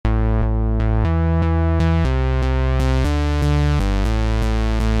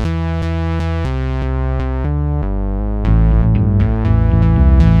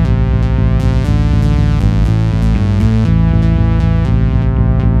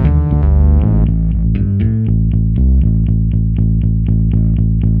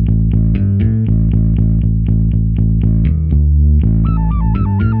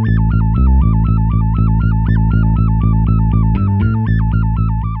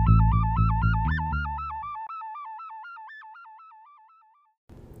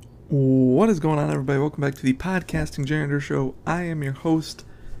What is going on, everybody? Welcome back to the Podcasting Janitor Show. I am your host,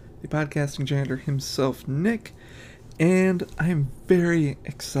 the Podcasting Janitor himself, Nick, and I am very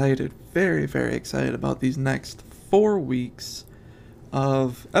excited, very excited about these next 4 weeks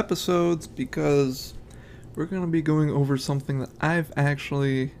of episodes because we're going to be going over something that I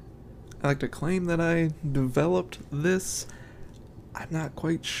like to claim that I developed this. I'm not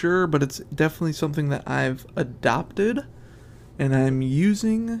quite sure, but it's definitely something that I've adopted and I'm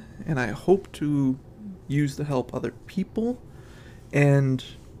using, and I hope to use to help other people. And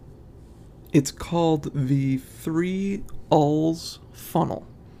it's called the 3 Alls funnel.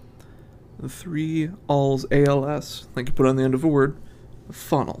 The 3 Alls, ALS, like you put on the end of a word,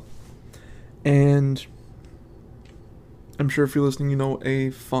 funnel. And I'm sure if you're listening, you know what a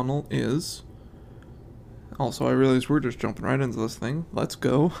funnel is. Also, I realize we're just jumping right into this thing. Let's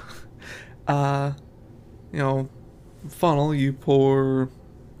go. Funnel, you pour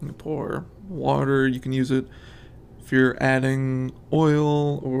water. You can use it if you're adding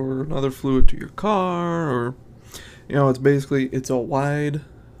oil or another fluid to your car, or it's a wide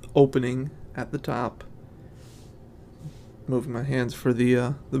opening at the top. Moving my hands for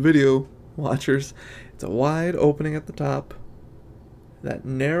the video watchers. It's a wide opening at the top that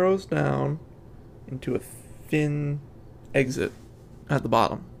narrows down into a thin exit at the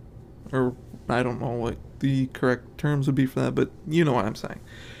bottom, or I don't know what the correct terms would be for that, but you know what I'm saying.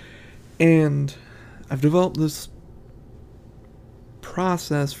 And I've developed this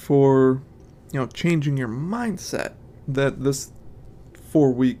process for, changing your mindset that this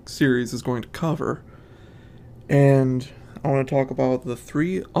 4-week series is going to cover. And I want to talk about the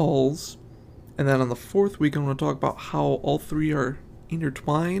 3 Alls, and then on the 4th week, I want to talk about how all 3 are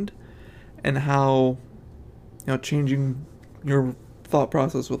intertwined and how, changing your thought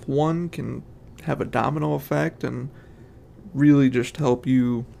process with one can have a domino effect and really just help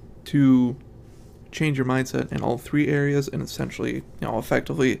you to change your mindset in all 3 areas and essentially,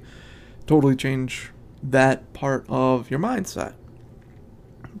 effectively totally change that part of your mindset.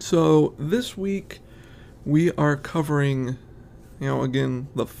 So this week we are covering, again,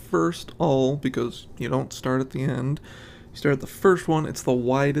 the first All, because you don't start at the end. You start at the first one. It's the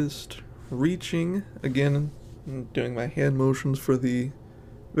widest reaching. Again, I'm doing my hand motions for the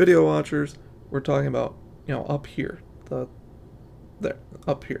video watchers. We're talking about, up here,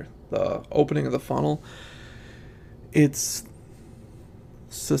 up here, the opening of the funnel. It's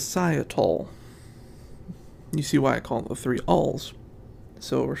societal. You see why I call it the 3 Alls.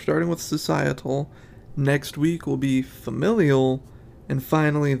 So we're starting with societal. Next week will be familial, and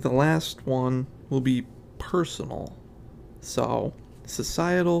finally the last one will be personal. So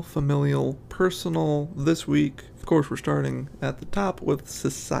societal, familial, personal. This week, of course, we're starting at the top with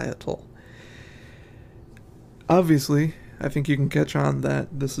societal. Obviously, I think you can catch on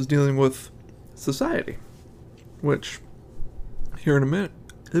that this is dealing with society, which here in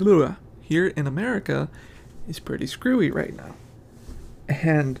America is pretty screwy right now.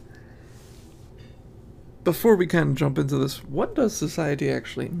 And before we kind of jump into this, what does society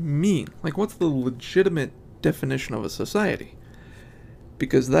actually mean? Like, what's the legitimate definition of a society?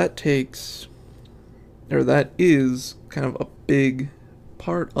 Because that is kind of a big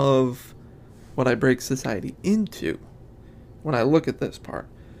part of what I break society into when I look at this part.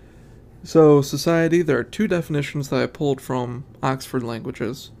 So society, there are 2 definitions that I pulled from Oxford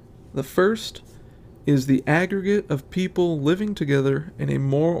Languages. The first is the aggregate of people living together in a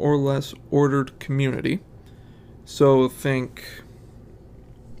more or less ordered community. So think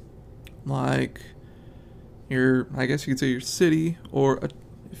like I guess you could say your city, or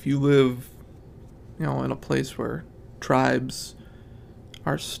if you live, in a place where tribes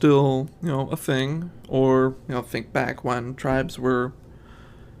are still, a thing, or, think back when tribes were,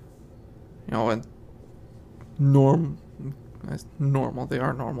 normal, they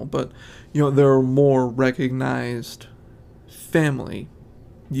are normal, but, they're a more recognized family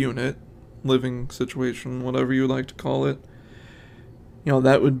unit, living situation, whatever you would like to call it.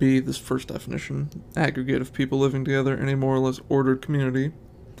 That would be this first definition, aggregate of people living together in a more or less ordered community.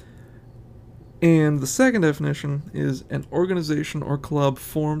 And the second definition is an organization or club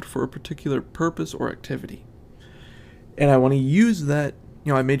formed for a particular purpose or activity. And I want to use that,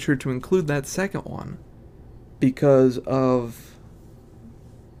 I made sure to include that second one because of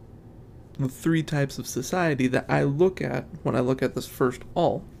the 3 types of society that I look at when I look at this first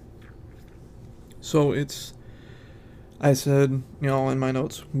All. So I said, in my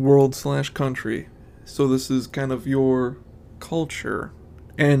notes, world/country. So this is kind of your culture.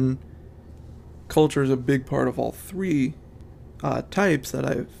 And culture is a big part of all 3 types that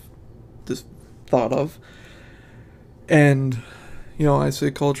I've just thought of. And I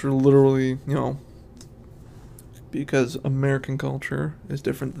say culture literally, because American culture is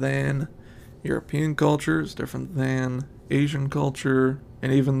different than European culture, is different than Asian culture,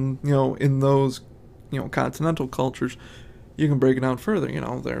 and even, in those, continental cultures, you can break it down further.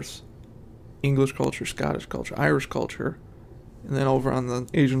 There's English culture, Scottish culture, Irish culture, and then over on the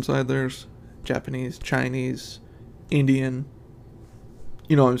Asian side, there's Japanese, Chinese, Indian.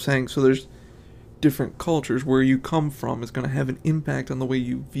 You know what I'm saying? So there's different cultures. Where you come from is going to have an impact on the way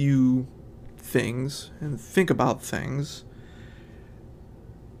you view things and think about things.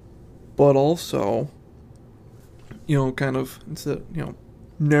 But also, kind of, instead,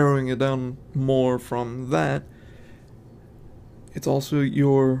 narrowing it down more from that, it's also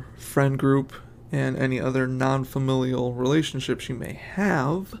your friend group and any other non-familial relationships you may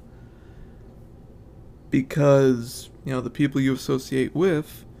have, because, the people you associate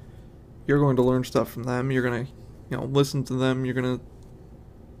with, you're going to learn stuff from them, you're going to, listen to them, you're going to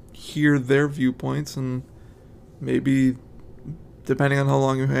hear their viewpoints, and maybe, depending on how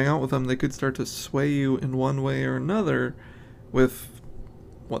long you hang out with them, they could start to sway you in one way or another with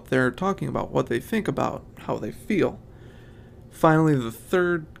what they're talking about, what they think about, how they feel. Finally, the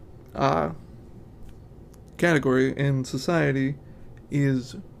third category in society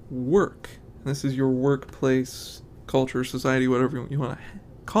is work. This is your workplace, culture, society, whatever you want to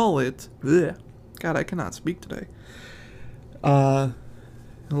call it. Blech. God, I cannot speak today. A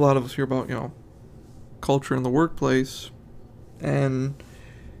lot of us hear about, culture in the workplace, and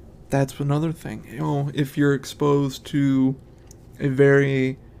that's another thing. If you're exposed to a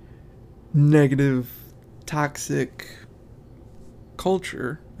very negative, toxic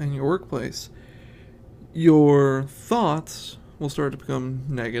culture in your workplace, your thoughts will start to become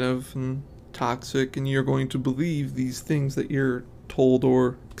negative and toxic, and you're going to believe these things that you're told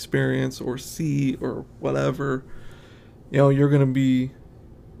or experience or see or whatever. You're going to be,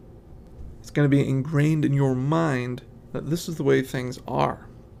 it's going to be ingrained in your mind that this is the way things are,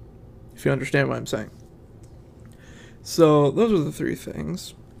 if you understand what I'm saying. So those are the three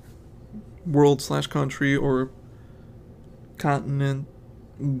things: world/country or continent,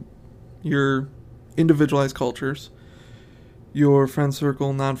 your individualized cultures, your friend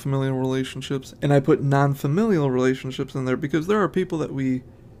circle, non-familial relationships. And I put non-familial relationships in there because there are people that we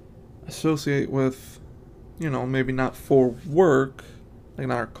associate with, maybe not for work, like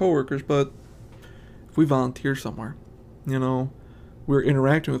not our coworkers, but if we volunteer somewhere, we're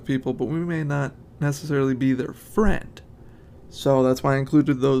interacting with people, but we may not necessarily be their friend. So that's why I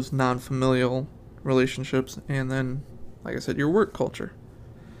included those non-familial relationships, and then, like I said, your work culture.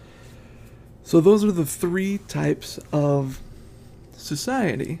 So those are the three types of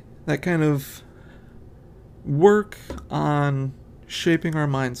society that kind of work on shaping our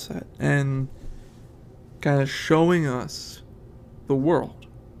mindset and kind of showing us the world.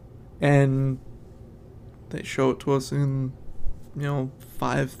 And they show it to us in,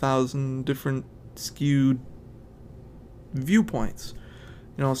 5,000 different skewed viewpoints.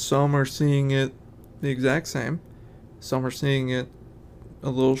 Some are seeing it the exact same, some are seeing it a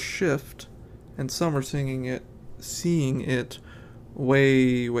little shift, and some are seeing it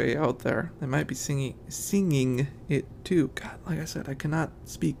way, way out there. They might be singing it too. God, like I said, I cannot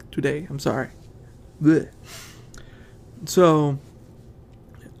speak today. I'm sorry. Blech. So,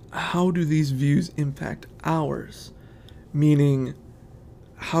 how do these views impact ours? Meaning,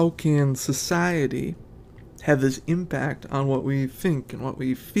 how can society have this impact on what we think and what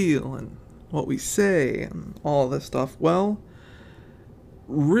we feel and what we say and all this stuff? Well,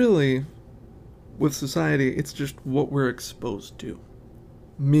 really, with society, it's just what we're exposed to.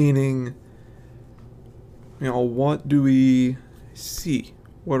 Meaning, what do we see?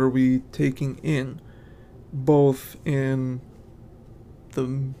 What are we taking in? Both in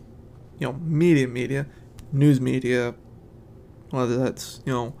the, media, news media, whether that's,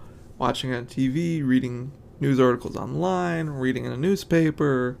 watching on TV, reading news articles online, reading in a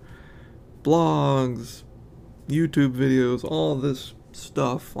newspaper, blogs, YouTube videos, all this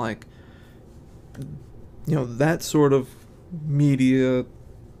stuff, like, that sort of media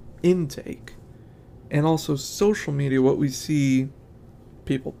intake. And also social media, what we see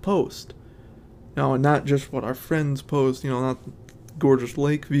people post. And not just what our friends post, not gorgeous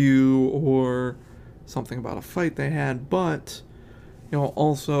lake view or something about a fight they had, but,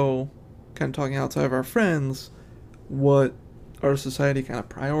 also kind of talking outside of our friends, what our society kind of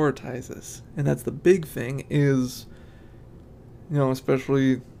prioritizes. And that's the big thing is,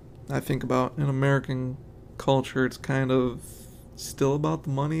 especially I think about in American culture, it's kind of still about the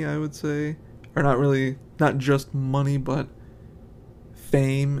money, I would say. Or not just money, but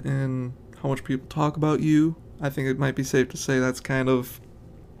fame and how much people talk about you I think it might be safe to say that's kind of,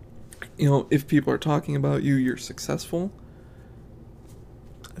 if people are talking about you, you're successful.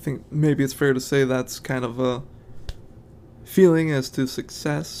 I think maybe it's fair to say that's kind of a feeling as to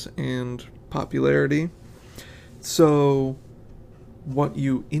success and popularity. So what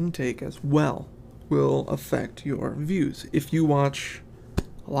you intake as well will affect your views. If you watch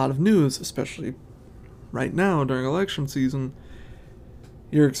a lot of news, especially right now during election season,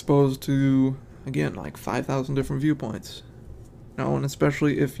 you're exposed to, again, like 5,000 different viewpoints. And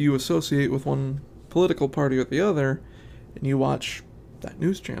especially if you associate with one political party or the other, and you watch that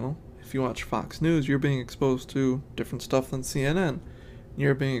news channel, if you watch Fox News, you're being exposed to different stuff than CNN.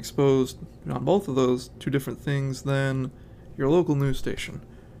 You're being exposed on both of those to different things than your local news station.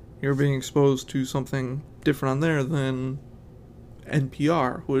 You're being exposed to something different on there than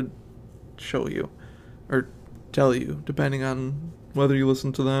NPR would show you or tell you, depending on whether you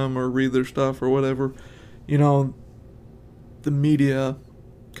listen to them or read their stuff or whatever. The media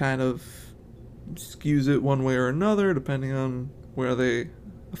kind of skews it one way or another, depending on where they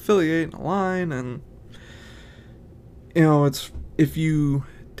affiliate and align, and it's, if you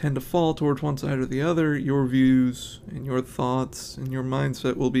tend to fall towards one side or the other, your views and your thoughts and your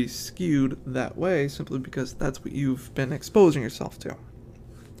mindset will be skewed that way, simply because that's what you've been exposing yourself to.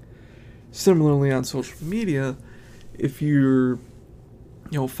 Similarly, on social media, if you're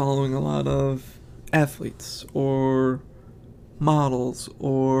following a lot of athletes or models,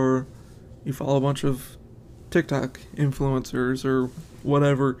 or you follow a bunch of TikTok influencers or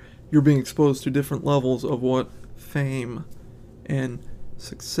whatever, you're being exposed to different levels of what fame and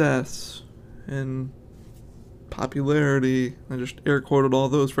success and popularity, I just air quoted all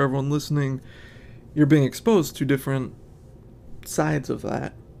those for everyone listening, you're being exposed to different sides of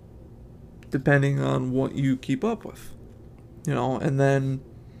that depending on what you keep up with, and then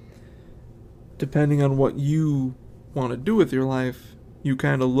depending on what you want to do with your life, you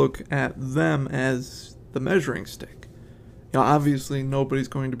kind of look at them as the measuring stick. Obviously nobody's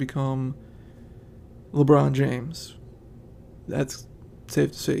going to become LeBron James. That's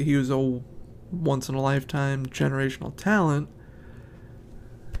safe to say. He was a once-in-a-lifetime generational talent.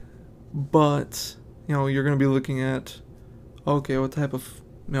 But, you're going to be looking at, okay, what type of,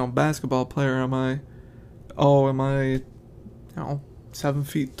 basketball player am I? Oh, am I, 7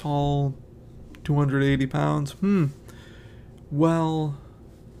 feet tall, 280 pounds? Well,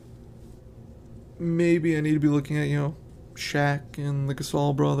 maybe I need to be looking at, Shaq and the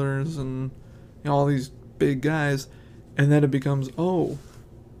Gasol brothers and all these big guys, and then it becomes, oh,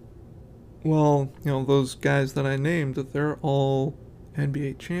 well, those guys that I named, that they're all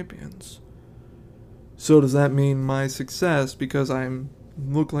NBA champions. So does that mean my success, because I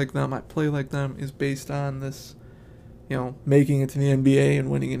look like them, I play like them, is based on this, making it to the NBA and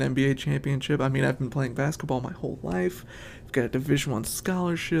winning an NBA championship? I mean, I've been playing basketball my whole life. I've got a Division I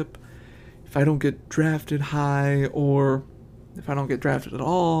scholarship. If I don't get drafted high, or if I don't get drafted at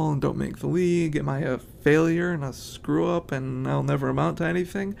all and don't make the league, am I a failure and a screw up and I'll never amount to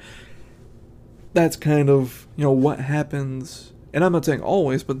anything? That's kind of, what happens, and I'm not saying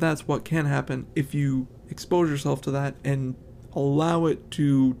always, but that's what can happen if you expose yourself to that and allow it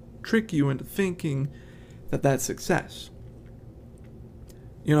to trick you into thinking that that's success.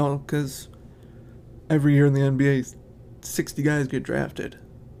 Because every year in the NBA, 60 guys get drafted.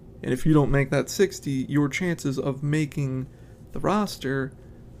 And if you don't make that 60, your chances of making the roster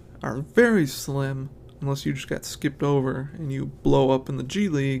are very slim, unless you just got skipped over and you blow up in the G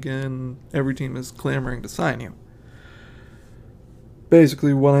League and every team is clamoring to sign you.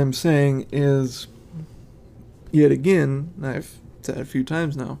 Basically, what I'm saying is, yet again, I've said it a few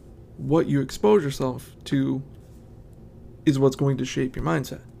times now, what you expose yourself to is what's going to shape your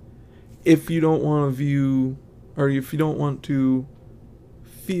mindset. If you don't want to view, or if you don't want to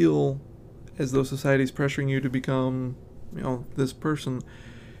feel as though society's pressuring you to become, this person,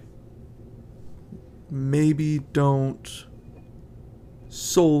 maybe don't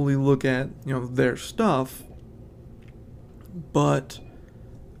solely look at, their stuff, but,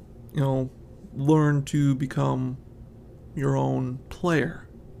 learn to become your own player,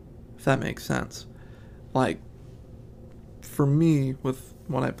 if that makes sense. Like, for me, with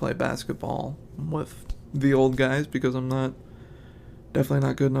when I play basketball with the old guys, because I'm definitely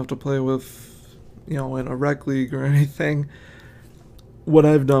not good enough to play with, in a rec league or anything, what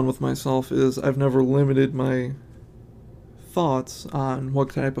I've done with myself is I've never limited my thoughts on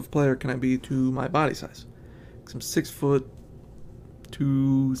what type of player can I be to my body size. Because I'm 6 foot,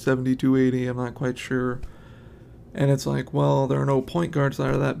 270, 280, I'm not quite sure. And it's like, well, there are no point guards that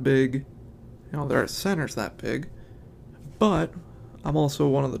are that big. There are centers that big. But I'm also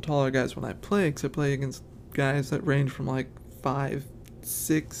one of the taller guys when I play, because I play against guys that range from like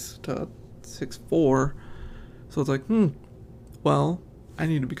 5'6" to 6'4". So it's like, well, I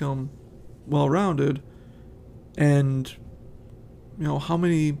need to become well-rounded. And, how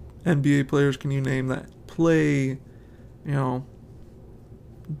many NBA players can you name that play,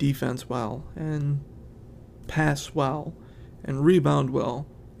 defense well, and pass well, and rebound well,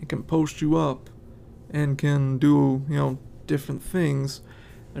 and can post you up, and can do, different things?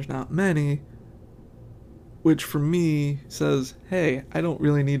 There's not many, which for me says, hey, I don't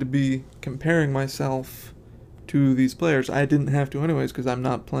really need to be comparing myself to these players. I didn't have to anyways, because I'm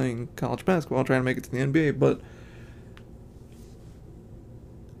not playing college basketball, trying to make it to the NBA, but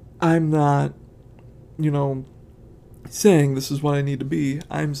I'm not, saying this is what I need to be.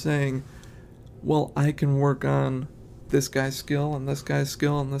 I'm saying, well, I can work on this guy's skill, and this guy's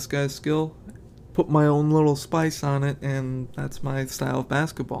skill, and this guy's skill, put my own little spice on it, and that's my style of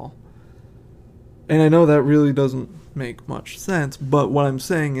basketball. And I know that really doesn't make much sense, but what I'm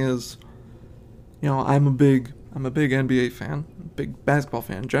saying is, I'm a big NBA fan, big basketball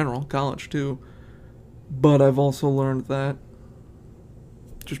fan in general, college too, but I've also learned that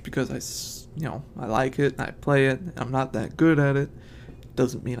just because I like it, I play it, I'm not that good at it,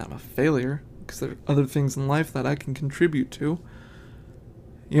 doesn't mean I'm a failure, because there are other things in life that I can contribute to.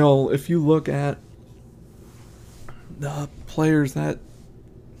 If you look at the players that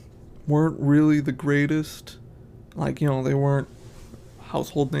weren't really the greatest, like, they weren't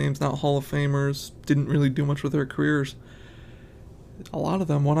household names, not Hall of Famers, didn't really do much with their careers, a lot of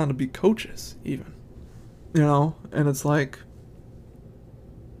them went on to be coaches, even. And it's like,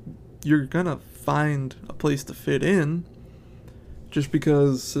 you're gonna find a place to fit in, just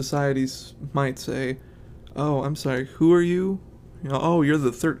because societies might say, oh, I'm sorry, who are you? Oh, you're the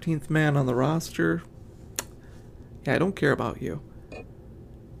 13th man on the roster? Yeah, I don't care about you.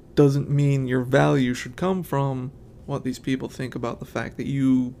 Doesn't mean your value should come from what these people think about the fact that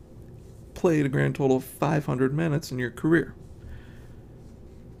you played a grand total of 500 minutes in your career.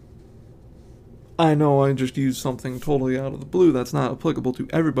 I know I just used something totally out of the blue that's not applicable to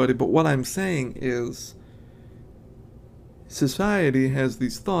everybody, but what I'm saying is society has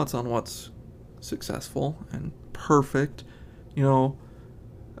these thoughts on what's successful and perfect. For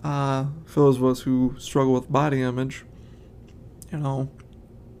those of us who struggle with body image,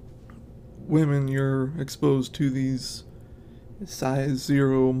 women, you're exposed to these size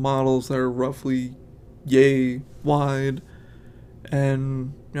 0 models that are roughly yay wide,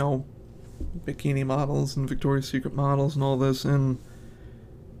 and, bikini models and Victoria's Secret models and all this, and,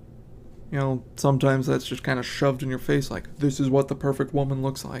 sometimes that's just kind of shoved in your face, like, this is what the perfect woman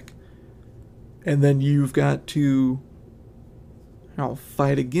looks like. And then you've got to,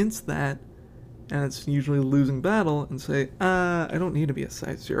 fight against that, and it's usually a losing battle, and say, I don't need to be a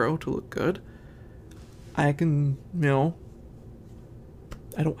size 0 to look good. I can,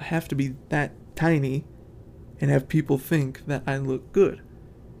 I don't have to be that tiny and have people think that I look good.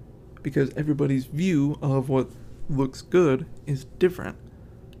 Because everybody's view of what looks good is different.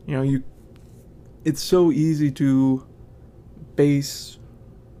 It's so easy to base,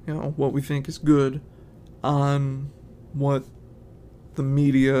 what we think is good on what the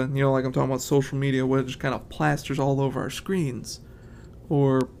media, like I'm talking about social media, what it just kind of plasters all over our screens,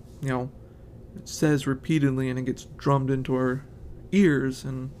 or, it says repeatedly and it gets drummed into our ears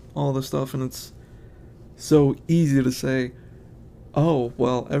and all this stuff, and it's so easy to say, oh,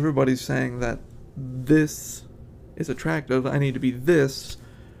 well, everybody's saying that this is attractive, I need to be this,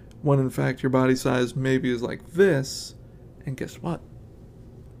 when in fact your body size maybe is like this, and guess what?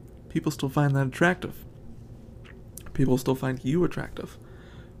 People still find that attractive. People still find you attractive.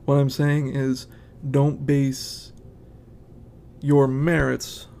 What I'm saying is, don't base your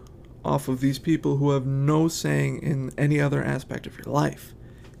merits off of these people who have no saying in any other aspect of your life.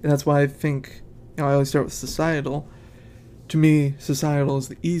 And that's why I think, I always start with societal. To me, societal is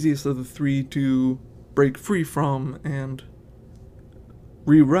the easiest of the three to break free from and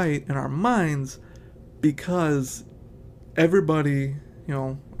rewrite in our minds, because everybody,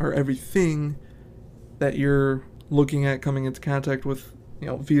 or everything that you're looking at coming into contact with,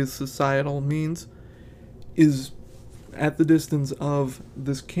 via societal means, is at the distance of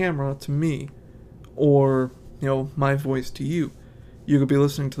this camera to me, or, my voice to you. You could be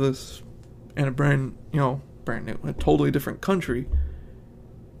listening to this in a brand new, a totally different country,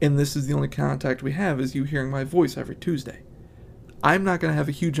 and this is the only contact we have, is you hearing my voice every Tuesday. I'm not going to have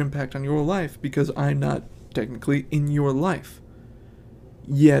a huge impact on your life because I'm not technically in your life.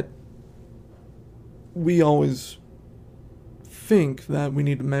 Yet, we always think that we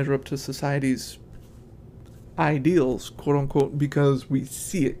need to measure up to society's ideals, quote unquote, because we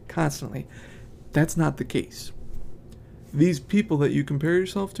see it constantly. That's not the case. These people that you compare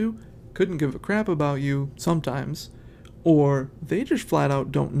yourself to couldn't give a crap about you sometimes, or they just flat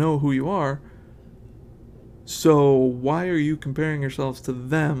out don't know who you are. So why are you comparing yourselves to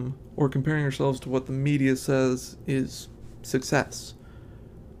them, or comparing yourselves to what the media says is success?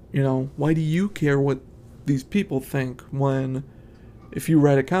 Why do you care what these people think when, if you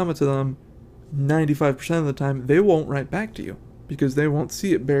write a comment to them, 95% of the time they won't write back to you because they won't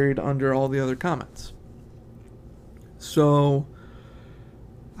see it buried under all the other comments? So,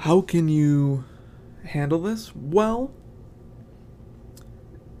 how can you handle this? Well,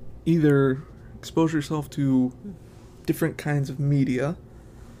 either expose yourself to different kinds of media.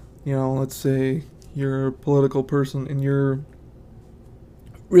 Let's say you're a political person and you're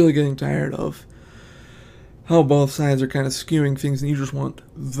really getting tired of how both sides are kind of skewing things, and you just want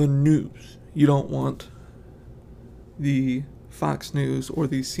the news. You don't want the Fox News or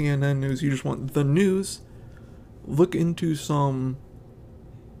the CNN news. You just want the news. Look into some,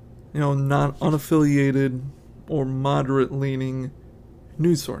 not unaffiliated or moderate-leaning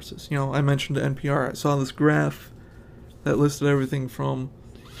news sources. I mentioned NPR. I saw this graph that listed everything from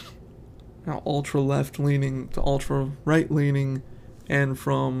ultra left-leaning to ultra right-leaning, and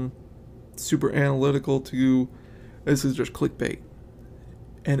from super analytical to this is just clickbait.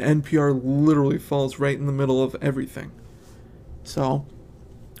 And NPR literally falls right in the middle of everything. So,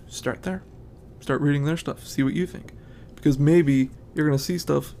 start there. Start reading their stuff. See what you think. Because maybe you're going to see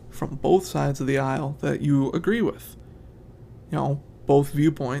stuff from both sides of the aisle that you agree with. Both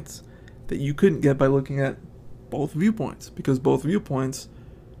viewpoints that you couldn't get by looking at both viewpoints. Because both viewpoints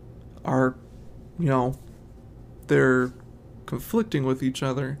are, they're conflicting with each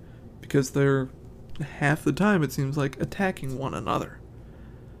other because they're half the time, it seems like, attacking one another.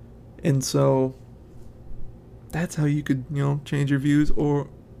 And so that's how you could, change your views or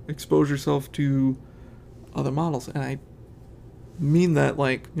expose yourself to other models. And I mean that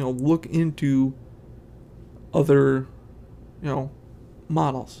look into other,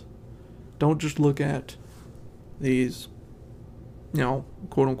 models. Don't just look at these,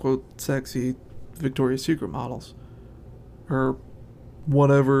 quote unquote sexy Victoria's Secret models or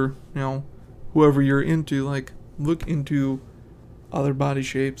whatever, whoever you're into. Look into other body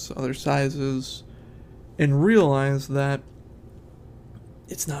shapes, other sizes, and realize that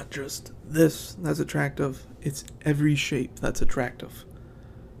it's not just this that's attractive, it's every shape that's attractive.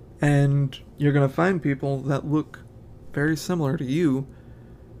 And you're going to find people that look very similar to you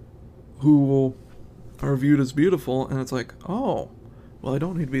who are viewed as beautiful, and it's like, oh, well, I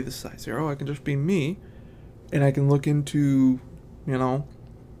don't need to be this size 0, I can just be me, and I can look into,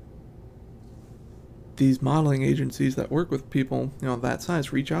 these modeling agencies that work with people, that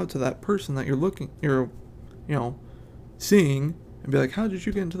size. Reach out to that person that you're seeing, and be like, how did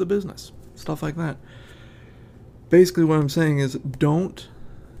you get into the business? Stuff like that. Basically, what I'm saying is, don't,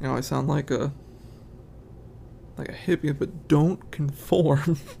 I sound like a hippie, but don't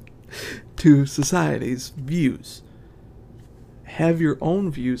conform to society's views. Have your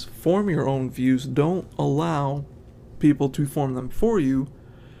own views, form your own views. Don't allow people to form them for you.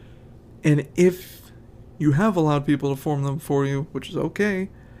 And if you have allowed people to form them for you, which is okay,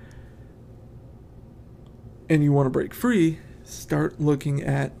 and you want to break free, start looking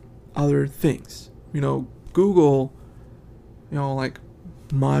at other things. Google,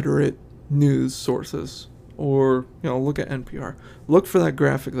 moderate news sources, or, look at NPR. Look for that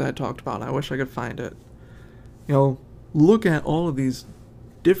graphic that I talked about. I wish I could find it. Look at all of these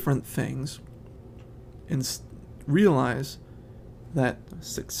different things and realize that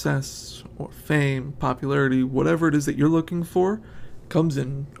success or fame, popularity, whatever it is that you're looking for, comes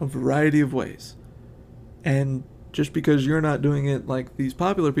in a variety of ways. And just because you're not doing it like these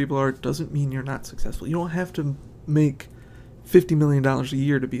popular people are, doesn't mean you're not successful. You don't have to make $50 million a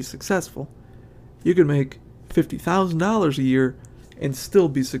year to be successful. You can make $50,000 a year and still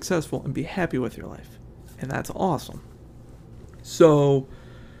be successful and be happy with your life. And that's awesome. So,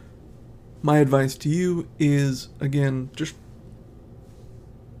 my advice to you is, again, just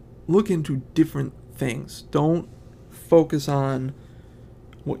look into different things. Don't focus on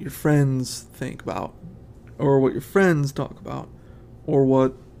what your friends think about, or what your friends talk about, or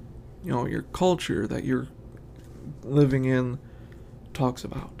what, your culture that you're living in talks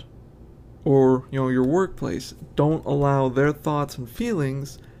about, or, your workplace. Don't allow their thoughts and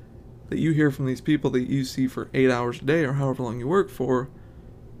feelings that you hear from these people that you see for 8 hours a day or however long you work for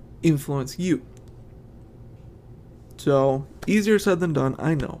influence you. So, easier said than done,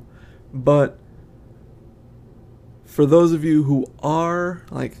 I know. But for those of you who are,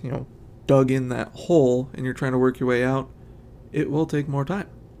 dug in that hole and you're trying to work your way out, it will take more time.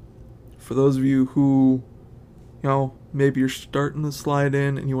 For those of you who, maybe you're starting to slide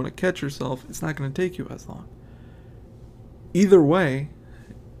in and you want to catch yourself, it's not going to take you as long. Either way,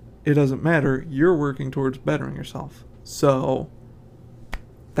 it doesn't matter. You're working towards bettering yourself. So,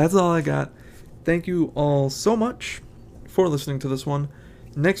 that's all I got. Thank you all so much for listening to this one.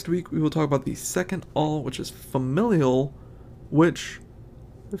 Next week, we will talk about the second all, which is familial,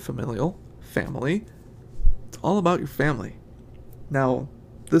 family. It's all about your family. Now,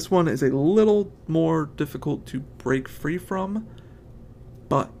 this one is a little more difficult to break free from,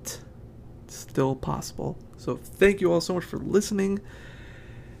 but it's still possible. So thank you all so much for listening.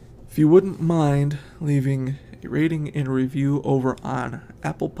 If you wouldn't mind leaving a rating and review over on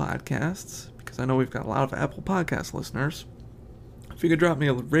Apple Podcasts, because I know we've got a lot of Apple Podcast listeners. If you could drop me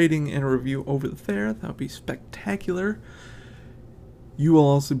a rating and a review over there, that would be spectacular. You will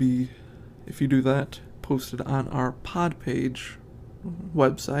also be, if you do that, posted on our pod page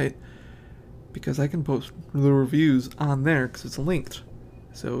website, because I can post the reviews on there because it's linked.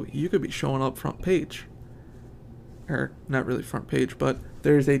 So you could be showing up front page. Or not really front page, but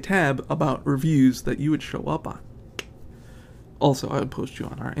there's a tab about reviews that you would show up on. Also, I would post you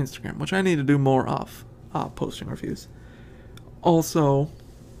on our Instagram, which I need to do more of, posting reviews. Also,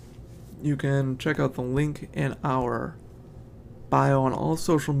 you can check out the link in our bio on all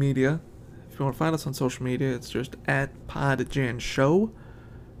social media. If you want to find us on social media, it's just at PodJanShow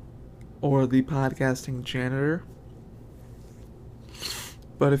or the Podcasting Janitor.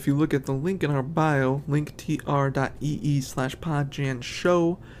 But if you look at the link in our bio,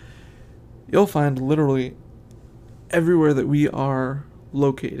 linktr.ee/PodJanShow, you'll find literally everywhere that we are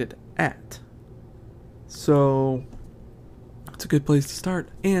located at. So it's a good place to start.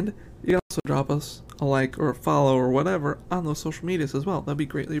 And you can also drop us a like or a follow or whatever on those social medias as well. That'd be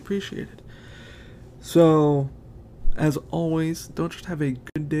greatly appreciated. So, as always, don't just have a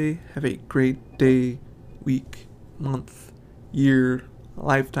good day, have a great day, week, month, year,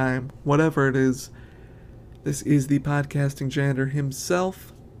 lifetime, whatever it is. This is the Podcasting Janitor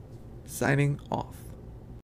himself, signing off.